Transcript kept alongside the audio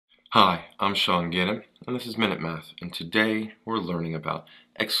Hi, I'm Sean Gannon, and this is Minute Math, and today we're learning about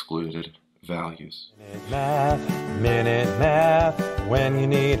excluded values. Minute Math, when you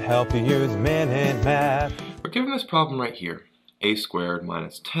need help you use Minute Math. We're given this problem right here, a squared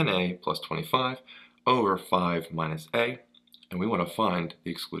minus 10a plus 25 over 5 minus a, and we want to find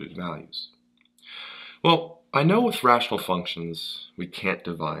the excluded values. Well, I know with rational functions we can't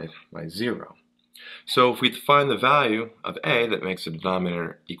divide by 0. So if we find the value of a that makes the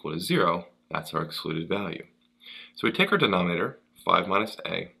denominator equal to 0, that's our excluded value. So we take our denominator, 5 minus a,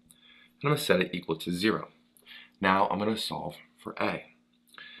 and I'm going to set it equal to 0. Now I'm going to solve for a.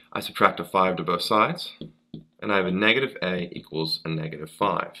 I subtract a 5 to both sides, and I have a negative a equals a negative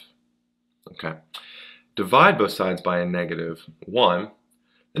 5. Okay. Divide both sides by a negative 1.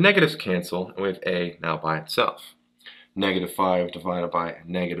 The negatives cancel, and we have a now by itself. Negative 5 divided by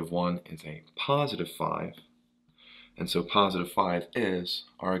negative 1 is a positive 5, and so positive 5 is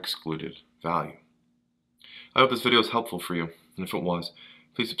our excluded value. I hope this video is helpful for you, and if it was,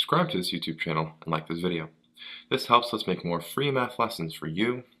 please subscribe to this YouTube channel and like this video. This helps us make more free math lessons for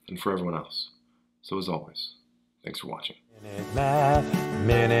you and for everyone else. So as always, thanks for watching. Minute Math,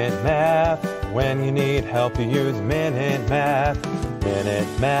 when you need help you use Minute Math. Minute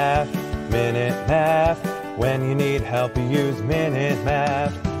Math, when you need help you use Minute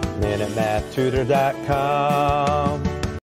Math. MinuteMathTutor.com